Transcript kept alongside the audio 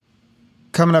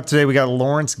Coming up today, we got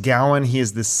Lawrence Gowan. He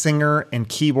is the singer and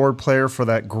keyboard player for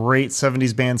that great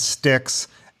 70s band Styx.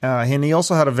 And he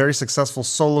also had a very successful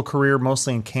solo career,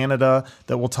 mostly in Canada,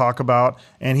 that we'll talk about.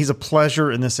 And he's a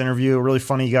pleasure in this interview, a really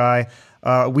funny guy.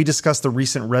 We discussed the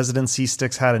recent residency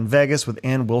Styx had in Vegas with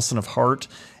Ann Wilson of Heart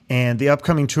and the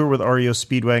upcoming tour with REO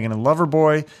Speedwagon and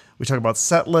Loverboy. We talk about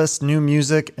set lists, new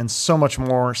music, and so much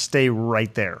more. Stay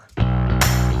right there.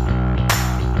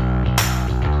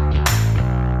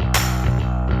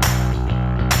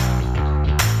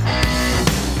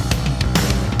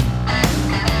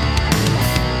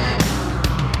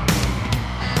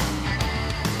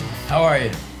 How are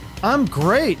you? I'm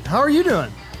great. How are you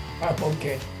doing? I'm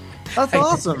okay. That's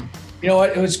awesome. You know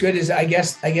what? It was good. I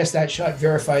guess that shot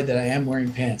verified that I am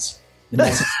wearing pants.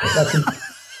 Yeah,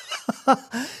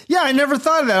 I never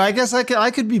thought of that. I guess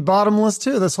I could be bottomless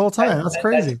too this whole time. That's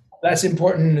crazy. That's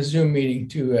important in a Zoom meeting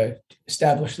to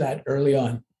establish that early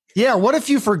on. Yeah. What if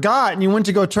you forgot and you went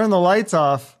to go turn the lights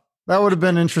off? That would have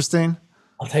been interesting.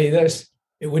 I'll tell you this: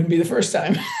 it wouldn't be the first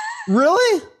time.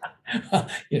 Really?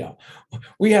 You know,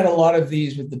 we had a lot of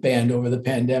these with the band over the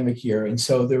pandemic year, and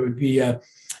so there would be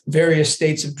various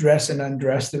states of dress and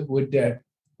undress that would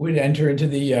enter into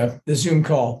the Zoom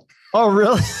call. Oh,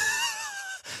 really?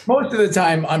 Most of the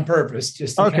time on purpose,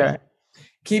 just to kind of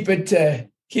keep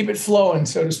it flowing,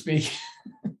 so to speak.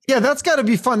 Yeah, that's got to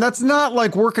be fun. That's not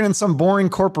like working in some boring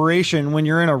corporation when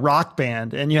you're in a rock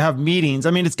band and you have meetings.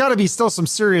 I mean, it's got to be still some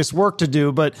serious work to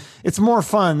do, but it's more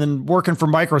fun than working for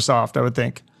Microsoft, I would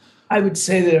think. I would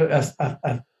say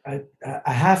that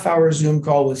a half-hour Zoom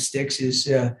call with Styx is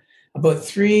about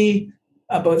 3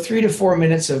 to 4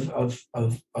 minutes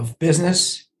of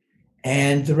business,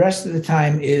 and the rest of the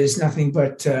time is nothing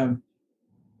but a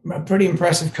pretty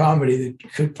impressive comedy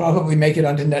that could probably make it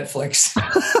onto Netflix.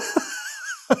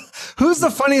 Who's the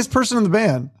funniest person in the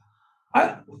band?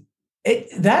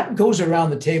 That goes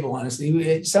around the table,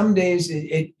 honestly. Some days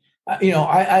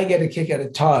I get a kick out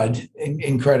of Todd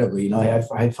incredibly. You know,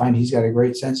 I find he's got a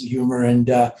great sense of humor, and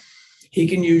he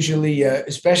can usually,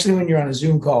 especially when you're on a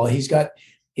Zoom call, he's got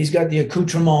the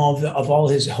accoutrement of all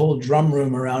his whole drum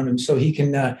room around him, so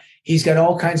he's got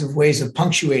all kinds of ways of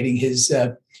punctuating his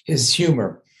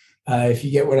humor, if you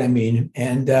get what I mean,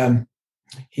 and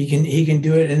he can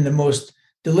do it in the most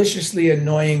deliciously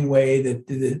annoying way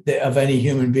that of any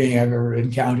human being I've ever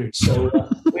encountered. So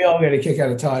we all get a kick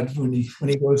out of Todd when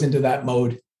he goes into that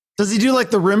mode. Does he do like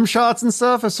the rim shots and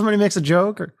stuff if somebody makes a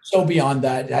joke? Or? So beyond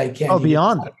that, I can't.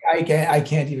 I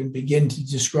can't even begin to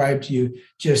describe to you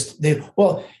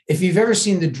if you've ever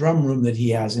seen the drum room that he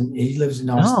has, and he lives in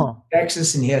Austin,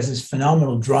 Texas, and he has this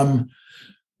phenomenal drum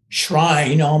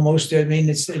shrine almost. I mean,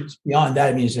 it's beyond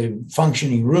that. I mean, it's a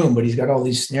functioning room, but he's got all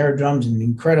these snare drums and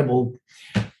incredible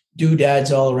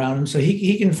doodads all around him. So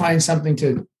he can find something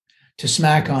to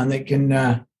smack on that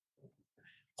can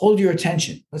hold your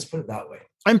attention. Let's put it that way.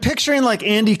 I'm picturing like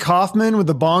Andy Kaufman with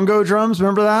the bongo drums.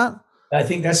 Remember that? I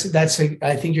think I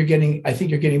think you're getting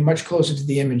much closer to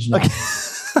the image now. Okay.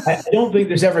 I don't think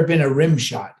there's ever been a rim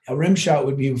shot. A rim shot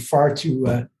would be far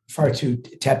too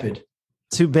tepid.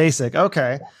 Too basic.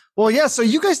 Okay. Well, yeah. So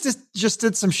you guys just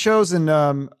did some shows, and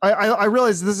I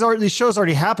realized these shows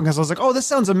already happened because I was like, oh, this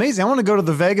sounds amazing. I want to go to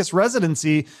the Vegas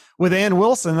residency with Ann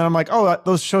Wilson. And I'm like, oh,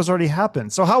 those shows already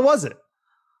happened. So how was it?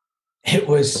 It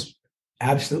was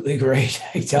absolutely great.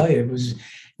 I tell you,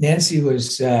 Nancy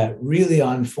was really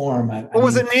on form.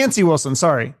 Was it Nancy Wilson?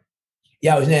 Sorry.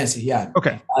 Yeah, it was Nancy. Yeah.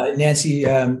 Okay. Nancy.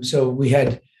 So we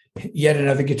had yet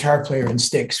another guitar player in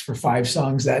Styx for 5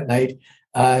 songs that night.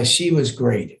 She was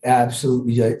great.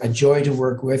 Absolutely a joy to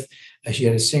work with. She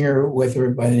had a singer with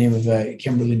her by the name of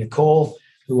Kimberly Nicole,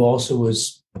 who also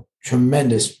was a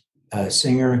tremendous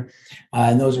singer.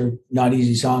 And those are not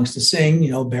easy songs to sing,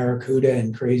 you know, Barracuda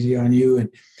and Crazy on You. And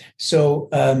so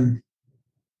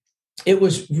it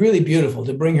was really beautiful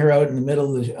to bring her out in the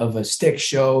middle of a Styx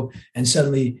show and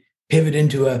suddenly pivot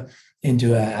into a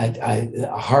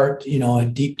Heart, you know, a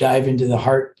deep dive into the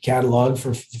Heart catalog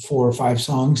for 4 or 5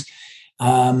 songs.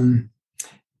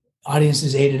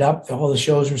 Audiences ate it up. All the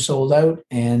shows were sold out,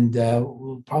 and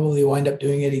we'll probably wind up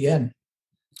doing it again.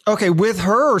 Okay, with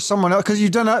her or someone else? Because you've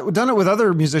done it with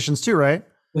other musicians too, right?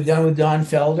 We've done it with Don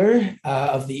Felder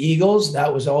of the Eagles.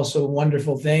 That was also a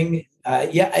wonderful thing.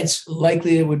 Yeah, it's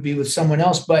likely it would be with someone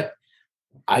else, but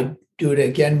I'd do it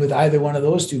again with either one of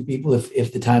those 2 people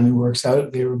if the timing works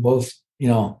out. They were both, you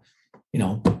know,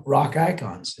 rock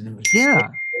icons, and it was great.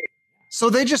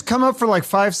 So they just come up for like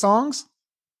 5 songs?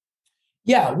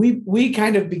 Yeah, we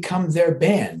kind of become their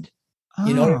band.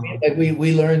 You know what I mean? Like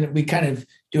we learn, we kind of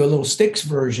do a little Styx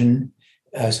version,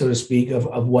 so to speak,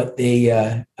 of what they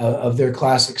of their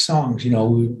classic songs. With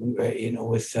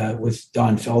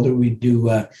Don Felder, we do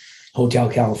Hotel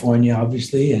California,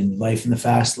 obviously, and Life in the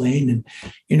Fast Lane, and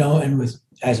and with,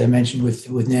 as I mentioned,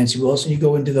 with Nancy Wilson, you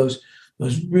go into those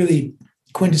really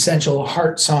quintessential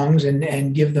heart songs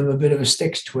and give them a bit of a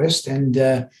Styx twist, and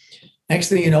next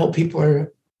thing you know, people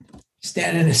are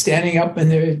standing up in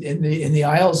the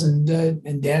aisles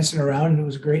and dancing around, and it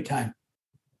was a great time.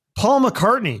 Paul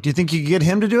McCartney, do you think you could get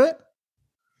him to do it?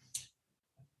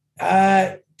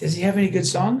 Does he have any good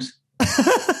songs?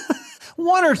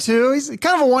 One or two. He's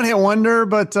kind of a one-hit wonder,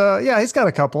 but yeah, he's got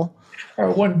a couple. Or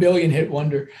a 1 billion hit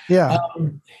wonder. Yeah.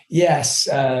 Yes.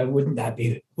 Wouldn't that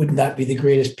be the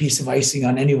greatest piece of icing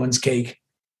on anyone's cake?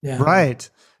 Yeah. Right.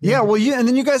 Yeah. Well, and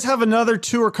then you guys have another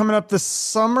tour coming up this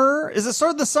summer. Is it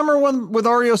sort of the summer one with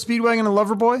REO Speedwagon and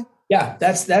Loverboy? Yeah,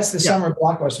 that's the summer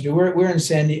blockbuster tour. We're in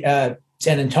San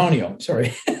Antonio.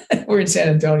 Sorry, we're in San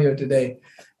Antonio today,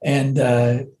 and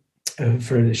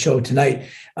for the show tonight.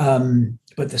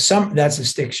 But that's a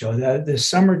Styx show. The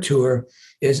summer tour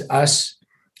is us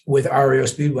with REO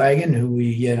Speedwagon, who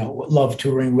we love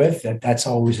touring with. That's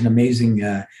always an amazing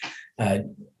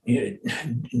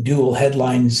dual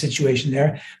headline situation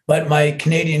there. But my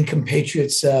Canadian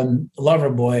compatriots,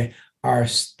 Loverboy, are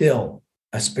still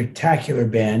a spectacular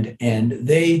band, and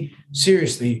they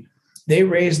raise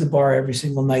the bar every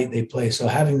single night they play. So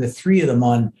having the three of them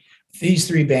on, these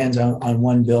three bands on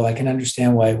one bill, I can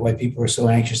understand why people are so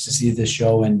anxious to see this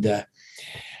show, and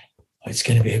it's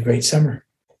going to be a great summer.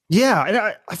 Yeah, and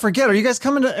I forget. Are you guys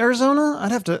coming to Arizona?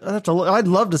 I'd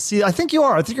love to see. I think you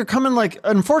are. I think you're coming,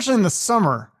 unfortunately, in the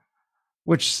summer,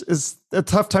 which is a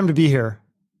tough time to be here.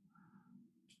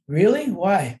 Really?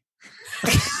 Why?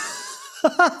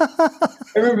 I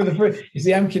remember the first. You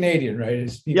see, I'm Canadian, right?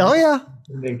 Yeah.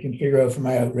 They can figure out from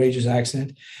my outrageous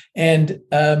accent, and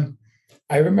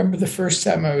I remember the first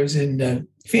time I was in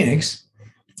Phoenix.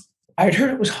 I'd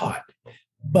heard it was hot,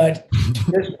 but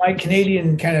my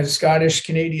Canadian, kind of Scottish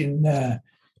Canadian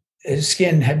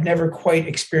skin had never quite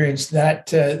experienced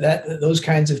those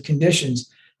kinds of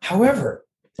conditions. However,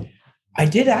 I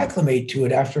did acclimate to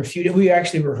it after a few days. We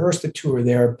actually rehearsed a tour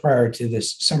there prior to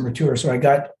this summer tour. So I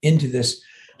got into this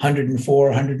 104,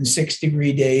 106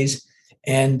 degree days.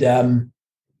 And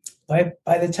by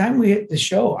the time we hit the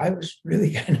show, I was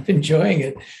really kind of enjoying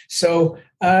it. So,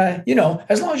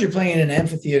 as long as you're playing in an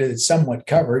amphitheater that's somewhat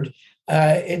covered,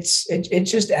 it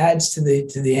just adds to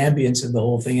the ambience of the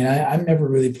whole thing. And I'm never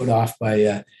really put off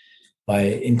by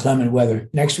inclement weather.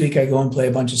 Next week, I go and play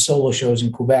a bunch of solo shows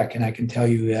in Quebec. And I can tell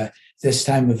you, this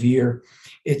time of year,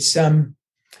 it's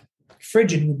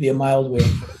frigid would be a mild way.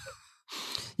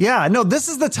 Yeah, no, this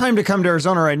is the time to come to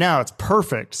Arizona right now. It's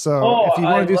perfect. So if you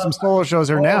want to do some solo shows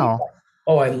here now.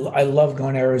 Oh, I love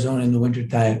going to Arizona in the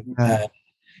wintertime.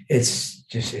 It's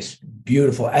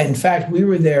beautiful. In fact, we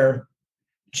were there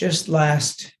just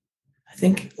last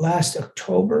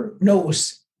October. No, it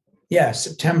was,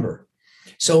 September.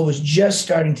 So it was just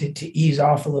starting to ease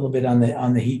off a little bit on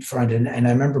the heat front. And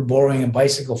I remember borrowing a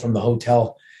bicycle from the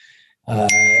hotel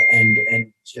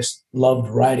and just loved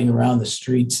riding around the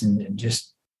streets and just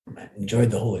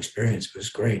enjoyed the whole experience. It was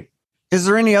great. Is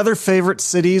there any other favorite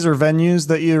cities or venues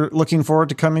that you're looking forward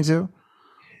to coming to?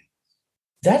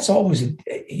 That's always,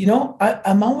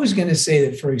 I'm always going to say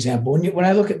that, for example, when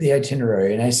I look at the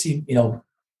itinerary and I see,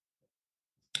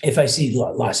 if I see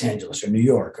Los Angeles or New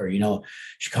York or,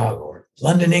 Chicago or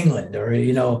London, England, or,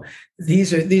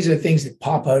 these are things that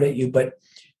pop out at you. But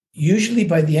usually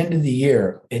by the end of the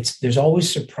year, there's always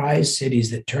surprise cities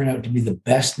that turn out to be the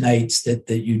best nights that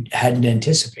you hadn't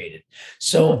anticipated.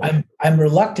 So I'm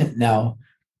reluctant now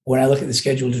when I look at the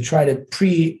schedule to try to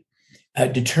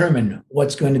determine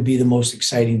what's going to be the most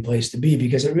exciting place to be,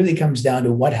 because it really comes down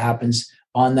to what happens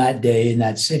on that day in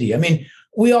that city. I mean,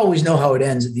 we always know how it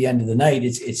ends at the end of the night.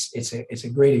 It's a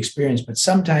great experience, but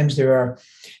sometimes there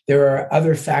are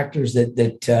other factors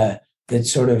that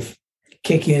sort of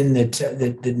kick in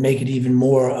that make it even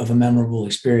more of a memorable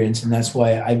experience, and that's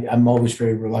why I'm always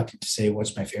very reluctant to say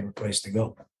what's my favorite place to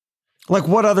go. Like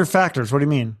what other factors? What do you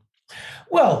mean?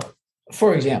 Well,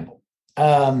 for example,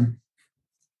 here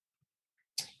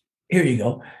you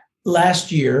go.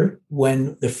 Last year,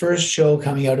 when the first show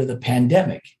coming out of the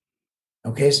pandemic.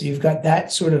 Okay, so you've got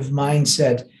that sort of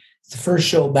mindset. The first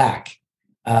show back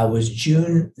was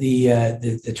June the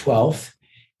 12th,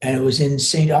 and it was in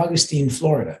St. Augustine,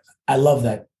 Florida. I love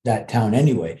that town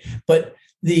anyway. But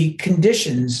the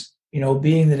conditions,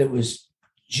 being that it was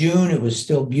June, it was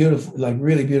still beautiful, like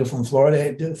really beautiful in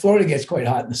Florida. Florida gets quite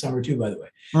hot in the summer too, by the way.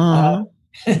 Uh-huh.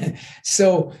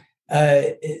 So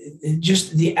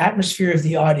just the atmosphere of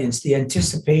the audience, the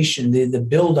anticipation, the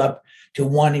build up to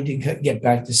wanting to get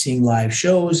back to seeing live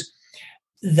shows.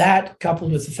 That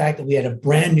coupled with the fact that we had a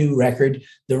brand new record,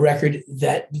 the record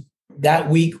that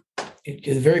week,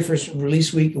 the very first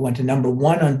release week, it went to number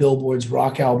 1 on Billboard's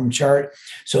rock album chart.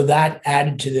 So that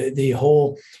added to the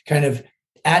whole kind of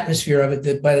atmosphere of it,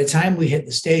 that by the time we hit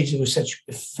the stage, there was such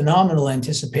phenomenal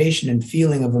anticipation and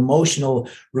feeling of emotional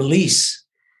release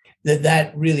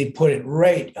that really put it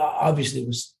right. Obviously, it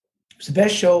was the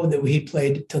best show that we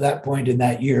played to that point in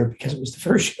that year because it was the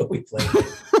first show we played.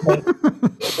 But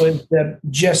it was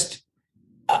just,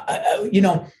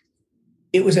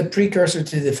 it was a precursor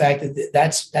to the fact that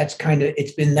that's kind of,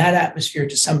 it's been that atmosphere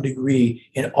to some degree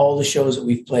in all the shows that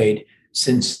we've played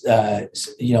since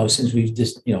we've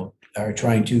just, are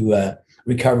trying to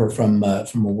recover from a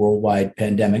worldwide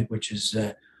pandemic, which is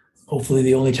hopefully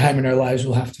the only time in our lives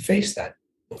we'll have to face that.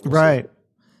 Right.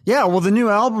 Yeah. Well, the new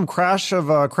album Crash of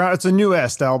Crown, it's a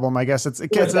newest album, I guess it's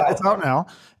out now.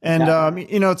 And,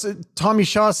 it's Tommy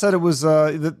Shaw said it was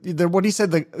what he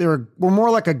said, that they were more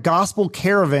like a gospel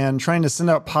caravan trying to send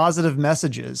out positive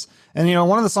messages. And,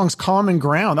 one of the songs, Common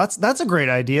Ground, that's a great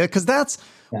idea. Cause that's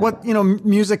what,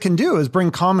 music can do, is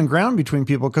bring common ground between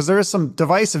people. Cause there is some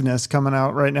divisiveness coming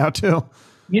out right now too.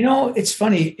 It's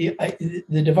funny.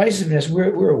 The divisiveness,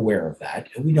 we're aware of that.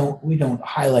 We don't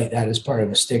highlight that as part of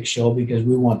a Styx show because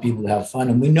we want people to have fun.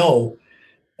 And we know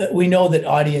that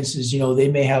audiences,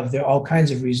 they may have all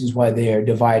kinds of reasons why they are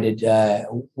divided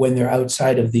when they're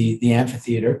outside of the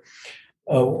amphitheater,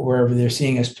 wherever they're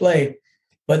seeing us play.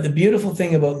 But the beautiful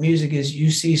thing about music is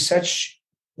you see such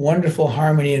wonderful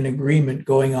harmony and agreement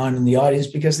going on in the audience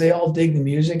because they all dig the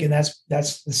music, and that's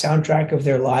the soundtrack of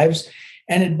their lives.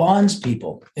 And it bonds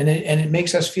people, and it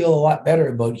makes us feel a lot better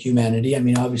about humanity. I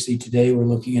mean, obviously today we're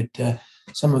looking at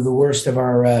some of the worst of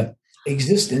our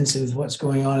existence with what's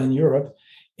going on in Europe.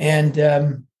 And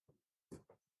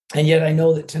yet I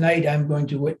know that tonight I'm going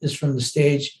to witness from the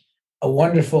stage a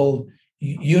wonderful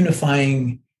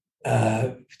unifying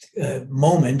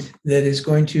moment that is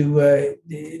going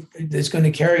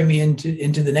to carry me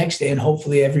into the next day, and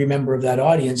hopefully every member of that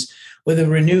audience with a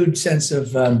renewed sense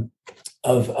of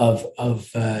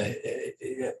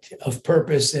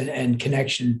purpose and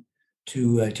connection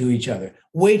to each other.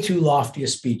 Way too lofty a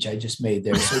speech I just made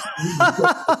there. So,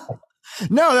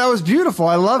 no, that was beautiful.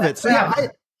 I love it. So,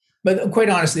 but quite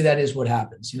honestly, that is what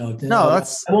happens. I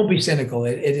won't be cynical.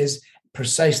 It is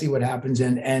precisely what happens,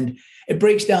 and it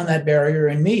breaks down that barrier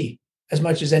in me as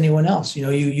much as anyone else.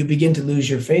 You begin to lose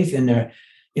your faith in there.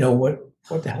 What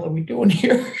the hell are we doing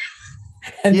here?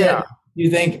 And then you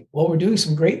think, well, we're doing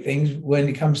some great things when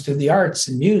it comes to the arts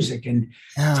and music and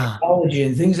technology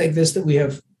and things like this that we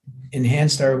have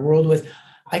enhanced our world with.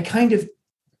 I kind of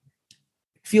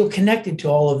feel connected to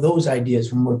all of those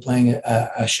ideas when we're playing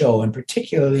a show, and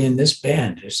particularly in this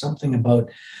band. There's something about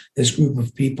this group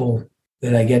of people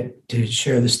that I get to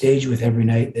share the stage with every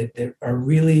night that are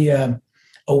really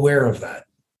aware of that.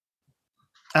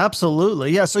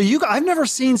 Absolutely. Yeah. So I've never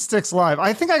seen Styx live.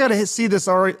 I think I got to see this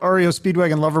REO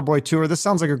Speedwagon Loverboy tour. This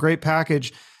sounds like a great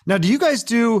package. Now, do you guys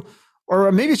do,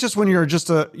 or maybe it's just when you're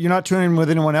not touring with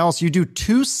anyone else, you do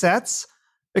 2 sets?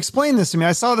 Explain this to me.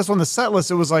 I saw this on the set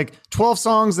list. It was like 12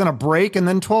 songs, then a break, and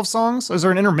then 12 songs. Is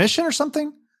there an intermission or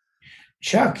something?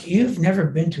 Chuck, you've never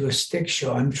been to a Styx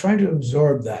show. I'm trying to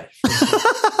absorb that.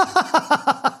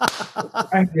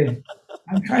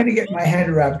 I'm trying to get my head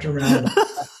wrapped around it.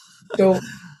 So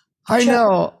I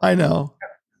know.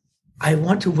 I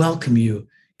want to welcome you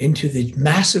into the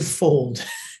massive fold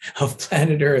of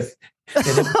planet Earth.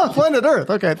 Planet Earth.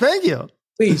 Okay. Thank you.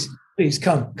 Please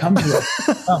come to us.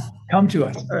 Come to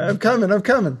us. I'm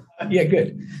coming. Yeah,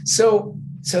 good. So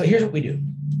here's what we do.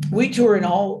 We tour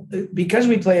because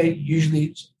we play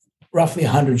usually roughly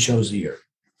 100 shows a year,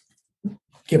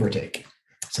 give or take.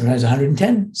 Sometimes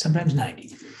 110, sometimes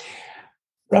 90.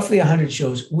 Roughly 100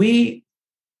 shows. We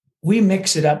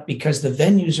mix it up because the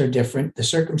venues are different, the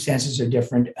circumstances are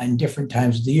different, and different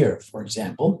times of the year. For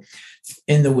example,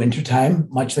 in the wintertime,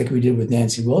 much like we did with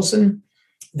Nancy Wilson,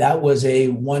 that was a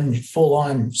one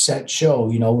full-on set show,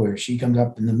 where she comes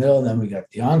up in the middle, and then we got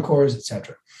the encores,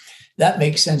 etc. That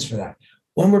makes sense for that.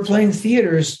 When we're playing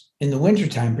theaters in the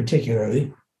wintertime,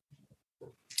 particularly,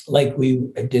 like we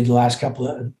did the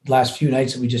last few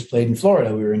nights that we just played in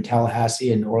Florida, we were in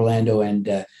Tallahassee and Orlando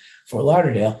and Fort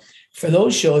Lauderdale. For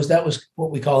those shows, that was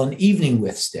what we call an evening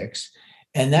with Styx.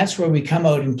 And that's where we come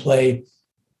out and play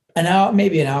an hour,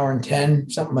 maybe an hour and 10,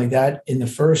 something like that in the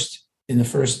first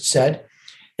set.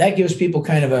 That gives people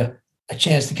kind of a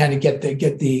chance to kind of get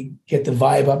the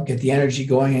vibe up, get the energy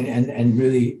going and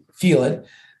really feel it.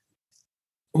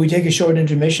 we take a short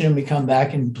intermission and we come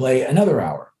back and play another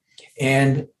hour.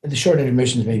 And the short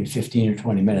intermission is maybe 15 or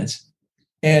 20 minutes.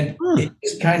 And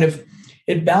it's kind of,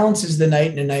 it balances the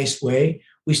night in a nice way.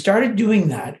 We started doing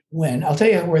that when, I'll tell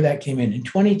you where that came in. In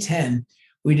 2010,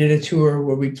 we did a tour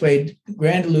where we played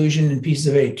Grand Illusion and Pieces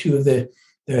of Eight, two of the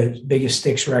biggest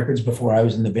Styx records before I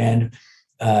was in the band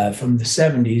from the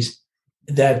 70s,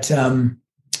 that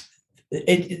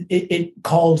it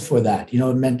called for that. You know,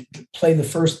 it meant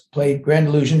play Grand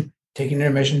Illusion, take an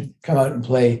intermission, come out and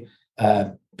play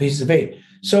Pieces of Eight.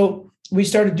 So we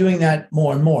started doing that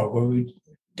more and more, where we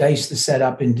dice the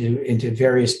setup into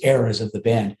various eras of the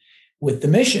band. With the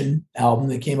Mission album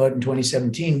that came out in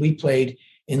 2017, we played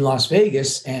in Las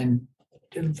Vegas and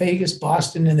Vegas,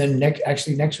 Boston, and then next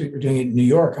week we're doing it in New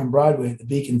York on Broadway at the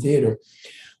Beacon Theater.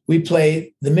 We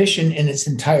play the Mission in its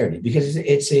entirety because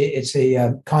it's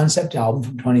a concept album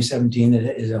from 2017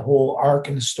 that is a whole arc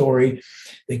and a story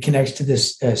that connects to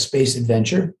this space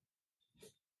adventure,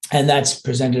 and that's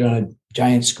presented on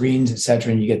giant screens,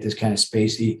 etc. And you get this kind of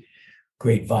spacey,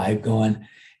 great vibe going.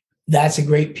 That's a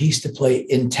great piece to play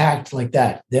intact like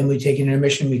that. Then we take an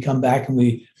intermission, we come back and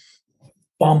we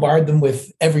bombard them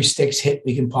with every Styx hit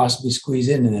we can possibly squeeze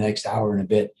in the next hour and a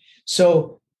bit.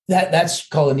 So that's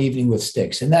called an evening with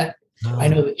Styx. And that, I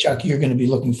know that, Chuck, you're going to be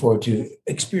looking forward to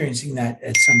experiencing that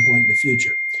at some point in the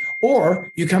future. Or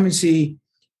you come and see,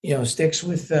 Styx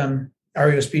with REO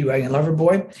Speedwagon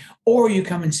Loverboy, or you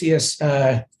come and see us,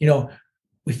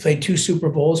 we've played 2 Super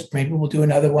Bowls. Maybe we'll do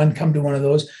another one, come to one of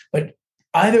those. But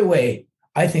either way,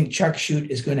 I think Chuck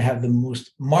Shute is going to have the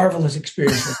most marvelous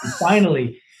experience when he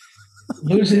finally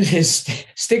loses his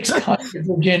Styx concert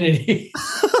virginity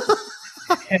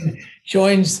and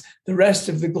joins the rest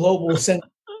of the global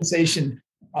sensation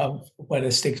of what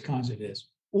a Styx concert is.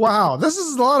 Wow, this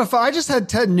is a lot of fun. I just had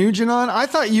Ted Nugent on. I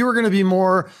thought you were going to be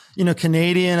more,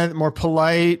 Canadian, more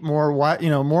polite,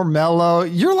 more mellow.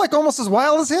 You're like almost as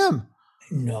wild as him.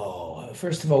 No,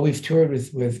 first of all, we've toured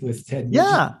with Ted Nugent.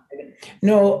 Yeah.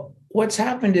 No, what's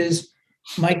happened is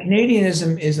my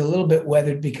Canadianism is a little bit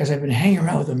weathered because I've been hanging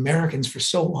around with Americans for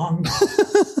so long.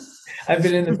 I've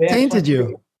been in the band. Tainted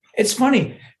you. It's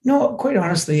funny. No, quite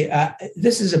honestly,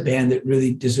 this is a band that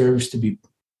really deserves to be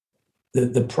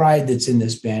the pride that's in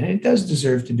this band. It does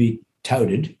deserve to be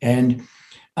touted. And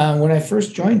when I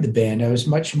first joined the band, I was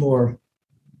much more,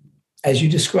 as you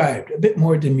described, a bit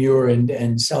more demure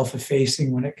and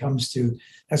self-effacing when it comes to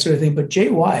that sort of thing. But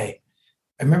JY,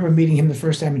 I remember meeting him the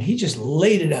first time, and he just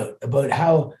laid it out about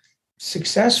how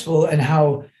successful and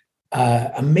how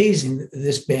amazing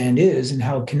this band is, and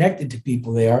how connected to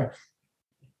people they are.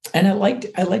 And I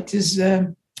liked his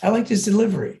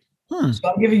delivery. So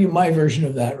I'm giving you my version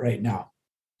of that right now.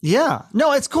 Yeah,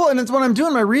 no, it's cool. And it's when I'm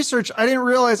doing my research, I didn't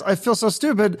realize, I feel so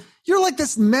stupid. You're like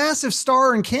this massive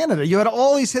star in Canada. You had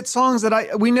all these hit songs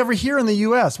that we never hear in the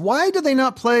US. Why do they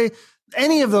not play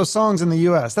any of those songs in the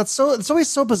US? It's always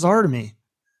so bizarre to me.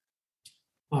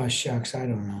 Oh, shucks. I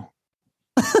don't know.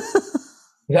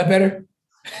 Is that better?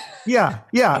 Yeah.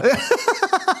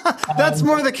 That's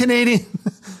more the Canadian.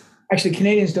 Actually,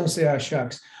 Canadians don't say, oh,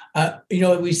 shucks. You know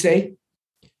what we say?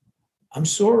 I'm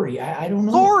sorry. I don't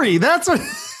know. Sorry. That's what.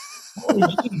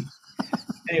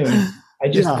 Anyway,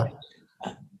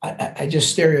 I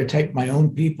just stereotype my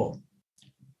own people.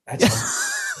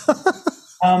 That's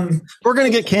we're going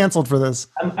to get canceled for this.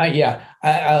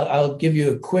 I'll give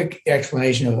you a quick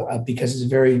explanation of because it's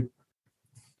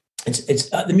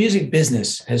the music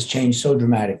business has changed so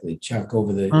dramatically, Chuck,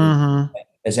 over the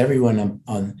as everyone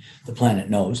on the planet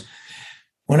knows.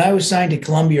 When I was signed to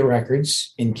Columbia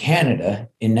Records in Canada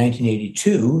in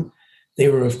 1982, they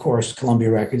were, of course, Columbia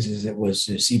Records, as it was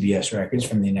CBS Records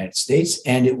from the United States,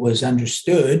 and it was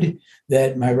understood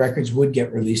that my records would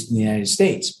get released in the United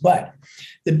States. But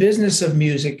the business of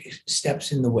music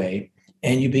steps in the way,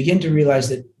 and you begin to realize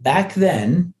that back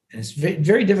then, and it's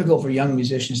very difficult for young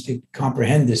musicians to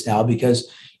comprehend this now,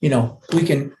 because you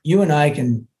and I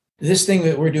can. This thing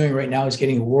that we're doing right now is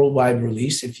getting a worldwide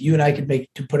release. If you and I could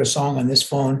put a song on this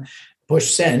phone,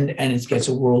 push send, and it gets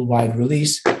a worldwide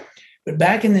release. But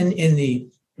back in the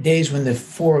days when the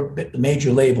 4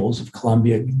 major labels of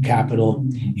Columbia, Capitol,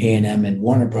 A&M, and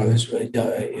Warner Brothers,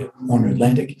 Warner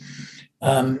Atlantic,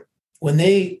 when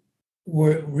they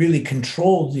were really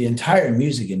controlled the entire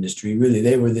music industry, really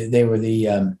they were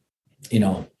the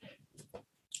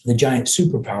giant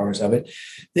superpowers of it.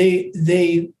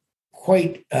 They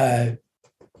quite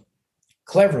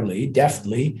cleverly,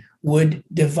 deftly, would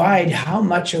divide how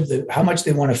much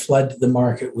they want to flood the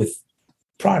market with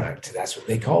product. That's what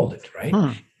they called it,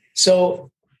 right? So,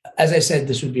 as I said,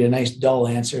 this would be a nice dull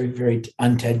answer, very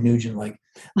un-Ted Nugent like.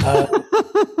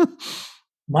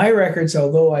 My records,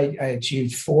 although I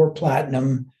achieved 4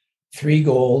 platinum, 3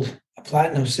 gold, a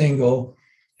platinum single,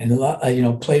 and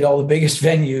played all the biggest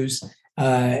venues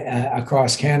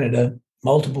across Canada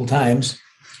multiple times.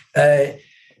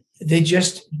 They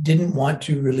just didn't want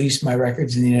to release my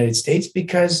records in the United States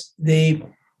because they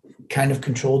kind of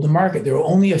controlled the market. There were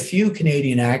only a few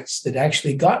Canadian acts that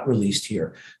actually got released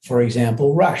here. For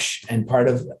example, Rush, and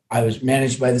I was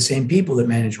managed by the same people that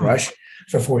managed Rush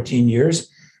for 14 years.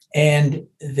 And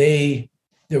there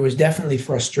was definitely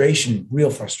frustration,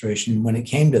 real frustration when it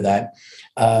came to that.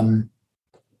 I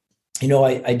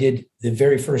did the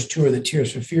very first tour that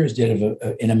Tears for Fears did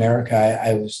in America.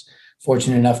 I was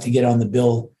fortunate enough to get on the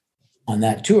bill on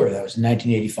that tour. That was in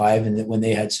 1985, and when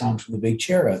they had Songs from the Big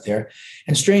Chair out there.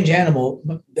 And Strange Animal,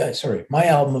 my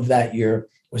album of that year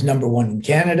was #1 in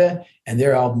Canada, and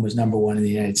their album was #1 in the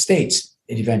United States.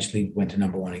 It eventually went to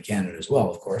 #1 in Canada as well,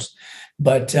 of course.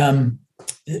 But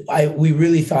we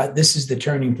really thought this is the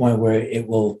turning point where it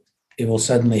will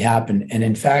suddenly happen. And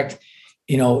in fact,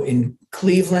 in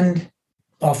Cleveland,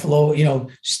 Buffalo,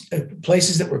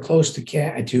 places that were close to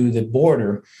the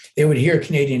border, they would hear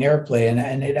Canadian airplay.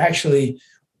 And it actually,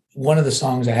 one of the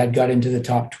songs I had got into the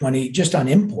top 20 just on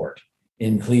import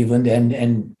in Cleveland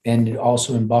and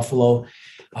also in Buffalo,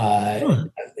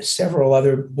 several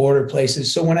other border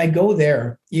places. So when I go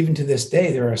there, even to this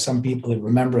day, there are some people that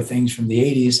remember things from the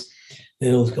 80s.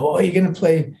 They'll go, "Oh, you're going to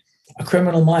play A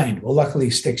Criminal Mind." Well, luckily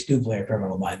Styx do play A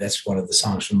Criminal Mind. That's one of the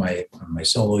songs from my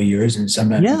solo years, and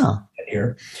sometimes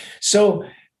here. So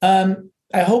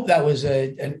I hope that was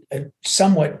a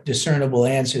somewhat discernible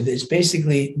answer. That's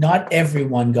basically not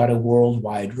everyone got a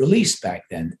worldwide release back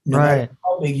then, no matter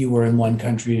how big you were in one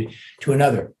country to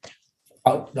another.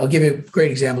 I'll give you a great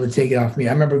example to take it off me.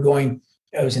 I remember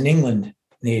I was in England in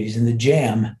the 80s, and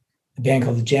a band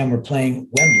called The Jam were playing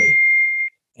Wembley.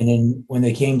 And then when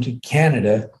they came to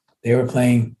Canada, they were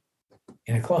playing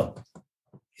in a club.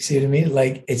 You see what I mean?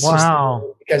 Like, it's just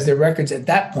because their records at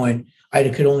that point, I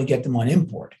could only get them on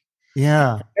import.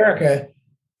 Yeah. In America,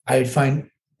 I'd find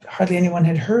hardly anyone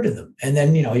had heard of them. And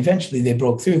then, eventually they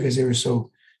broke through because they were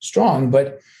so strong.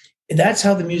 But that's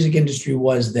how the music industry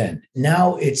was then.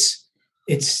 Now it's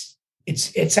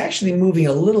actually moving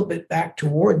a little bit back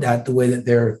toward that, the way that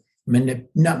they're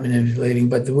not manipulating,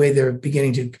 but the way they're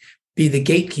beginning to be the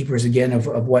gatekeepers again of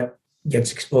what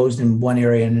gets exposed in one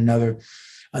area and another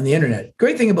on the internet.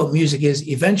 Great thing about music is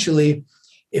eventually,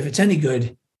 if it's any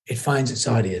good, it finds its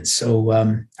audience. So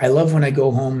I love when I go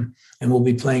home and we'll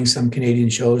be playing some Canadian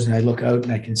shows, and I look out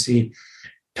and I can see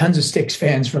tons of Styx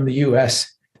fans from the US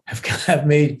have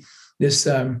made this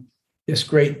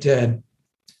great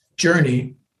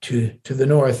journey to the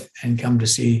north and come to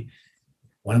see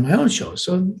one of my own shows.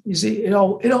 So you see, it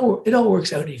all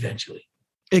works out eventually.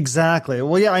 Exactly.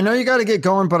 Well, yeah, I know you got to get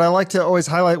going, but I like to always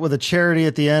highlight with a charity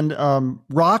at the end,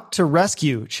 Rock to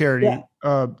Rescue charity.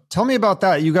 Yeah. Tell me about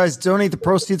that. You guys donate the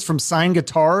proceeds from signed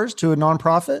guitars to a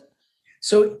nonprofit?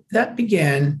 So that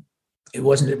began, it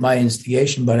wasn't at my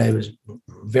instigation, but I was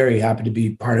very happy to be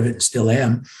part of it and still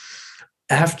am.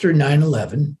 After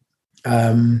 9/11,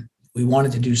 we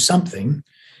wanted to do something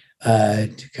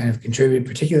to kind of contribute,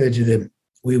 particularly to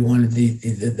we wanted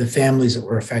the families that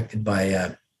were affected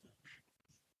by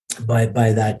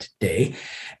that day.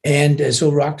 And so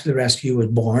Rock to the Rescue was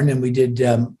born, and we did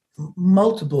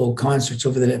multiple concerts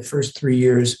over the first 3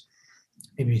 years,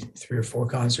 maybe 3 or 4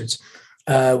 concerts,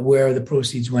 where the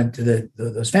proceeds went to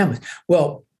those families.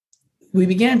 Well, we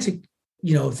began to,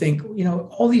 think,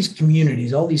 all these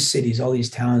communities, all these cities, all these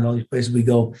towns, all these places we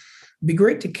go, it'd be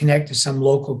great to connect to some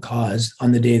local cause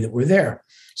on the day that we're there.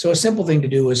 So a simple thing to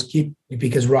do was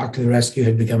because Rock to the Rescue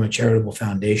had become a charitable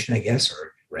foundation, I guess,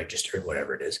 or registered,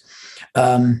 whatever it is.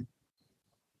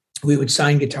 We would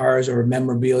sign guitars or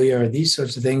memorabilia or these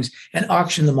sorts of things and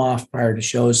auction them off prior to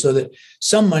shows so that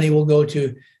some money will go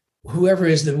to whoever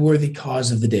is the worthy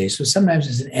cause of the day. So sometimes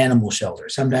it's an animal shelter,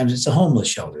 sometimes it's a homeless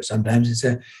shelter, sometimes it's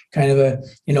a kind of a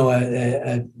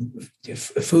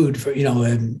food for,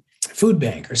 a food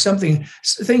bank or something,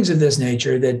 things of this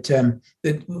nature that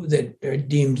are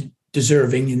deemed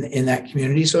deserving in that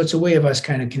community. So it's a way of us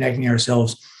kind of connecting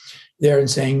ourselves there and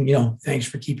saying, thanks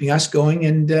for keeping us going,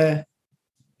 and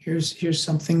here's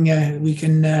something we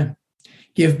can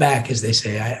give back, as they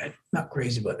say. I'm not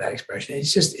crazy about that expression.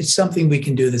 It's something we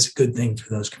can do that's a good thing for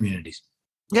those communities.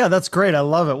 Yeah, that's great. I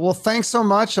love it. Well, thanks so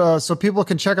much. So people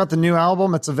can check out the new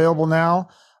album. It's available now.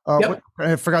 Yep.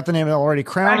 I forgot the name of it already.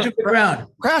 Crash of the Crown.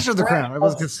 Crash of the Crown. I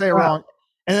was going to say it wrong.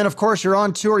 And then, of course, you're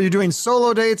on tour. You're doing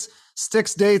solo dates,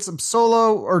 Styx dates,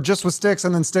 solo or just with Styx,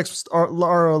 and then Styx,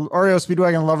 REO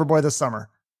Speedwagon, and Loverboy this summer.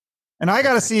 And I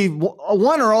got to see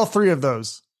one or all 3 of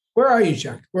those. Where are you,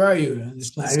 Chuck? Where are you on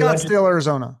this planet? Scottsdale,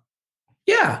 Arizona.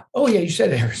 Yeah. Oh, yeah. You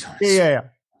said Arizona. Yeah.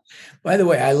 By the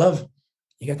way, I love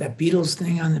you got that Beatles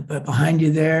thing on the behind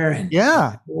you there, and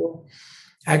Yeah.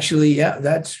 Actually, yeah,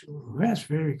 that's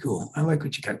very cool. I like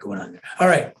what you got going on there. All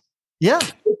right. Yeah.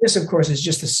 This, of course, is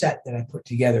just a set that I put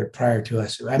together prior to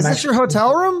us. Is this your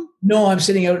hotel room? No, I'm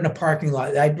sitting out in a parking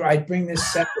lot. I bring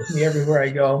this set with me everywhere I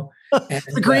go. And,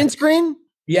 the green screen?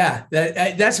 Yeah,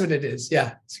 that's what it is.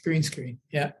 Yeah, it's a green screen.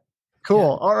 Yeah.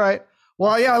 Cool. Yeah. All right.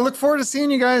 Well, yeah, I look forward to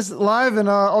seeing you guys live, and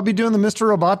I'll be doing the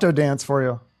Mr. Roboto dance for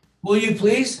you. Will you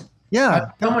please? Yeah.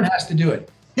 Someone has to do it.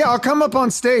 Yeah, I'll come up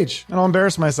on stage and I'll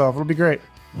embarrass myself. It'll be great.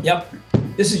 Yep.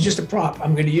 This is just a prop.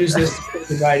 I'm going to use this to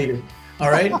say goodbye to you. All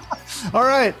right? All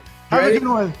right. Have a good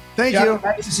one. Thank you.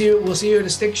 Nice to see you. We'll see you at a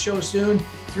Styx show soon.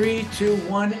 3, 2,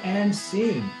 1, and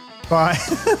scene. Bye.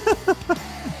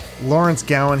 Lawrence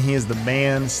Gowan, he is the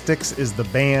man. Styx is the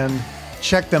band.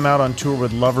 Check them out on tour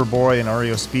with Loverboy and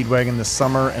REO Speedwagon this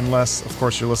summer, unless, of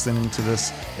course, you're listening to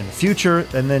this in the future,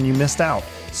 and then you missed out.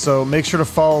 So make sure to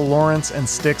follow Lawrence and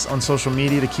Styx on social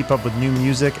media to keep up with new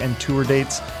music and tour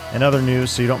dates and other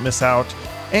news so you don't miss out.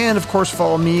 And, of course,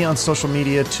 follow me on social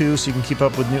media, too, so you can keep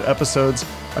up with new episodes.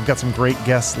 I've got some great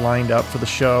guests lined up for the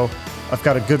show. I've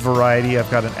got a good variety. I've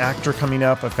got an actor coming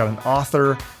up. I've got an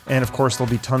author. And, of course,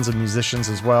 there'll be tons of musicians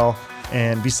as well.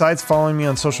 And besides following me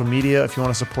on social media, if you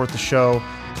want to support the show,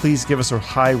 please give us a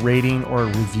high rating or a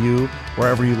review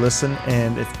wherever you listen.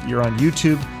 And if you're on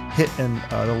YouTube, hit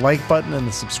the like button and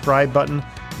the subscribe button.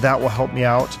 That will help me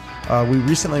out. We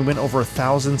recently went over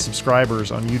 1,000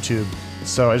 subscribers on YouTube.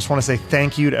 So I just want to say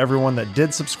thank you to everyone that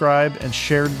did subscribe and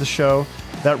shared the show.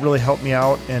 That really helped me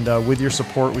out. And with your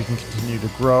support, we can continue to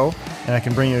grow. And I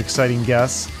can bring you exciting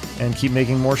guests and keep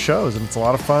making more shows. And it's a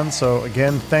lot of fun. So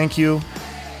again, thank you.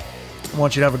 I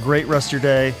want you to have a great rest of your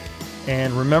day.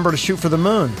 And remember to shoot for the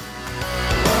moon.